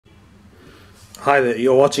Hi there,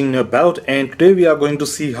 you're watching About, and today we are going to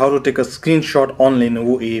see how to take a screenshot on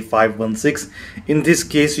Lenovo A516. In this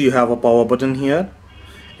case you have a power button here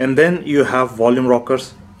and then you have volume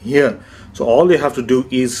rockers here. So all you have to do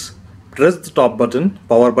is press the top button,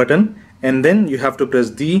 power button, and then you have to press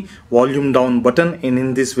the volume down button, and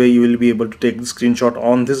in this way you will be able to take the screenshot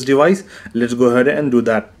on this device. Let's go ahead and do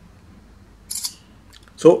that.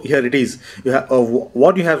 So here it is.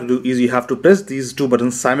 What you have to do is you have to press these two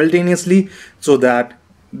buttons simultaneously so that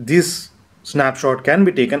this snapshot can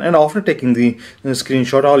be taken, and after taking the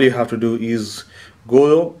screenshot all you have to do is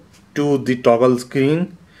go to the toggle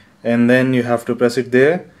screen and then you have to press it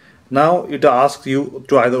there. Now it asks you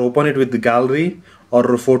to either open it with the gallery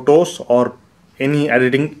or photos or any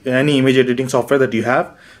image editing software that you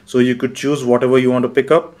have. So you could choose whatever you want to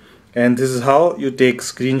pick up, and this is how you take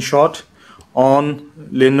screenshot on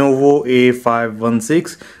Lenovo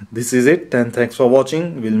A516. This is it, and thanks for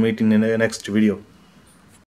watching. We'll meet in the next video.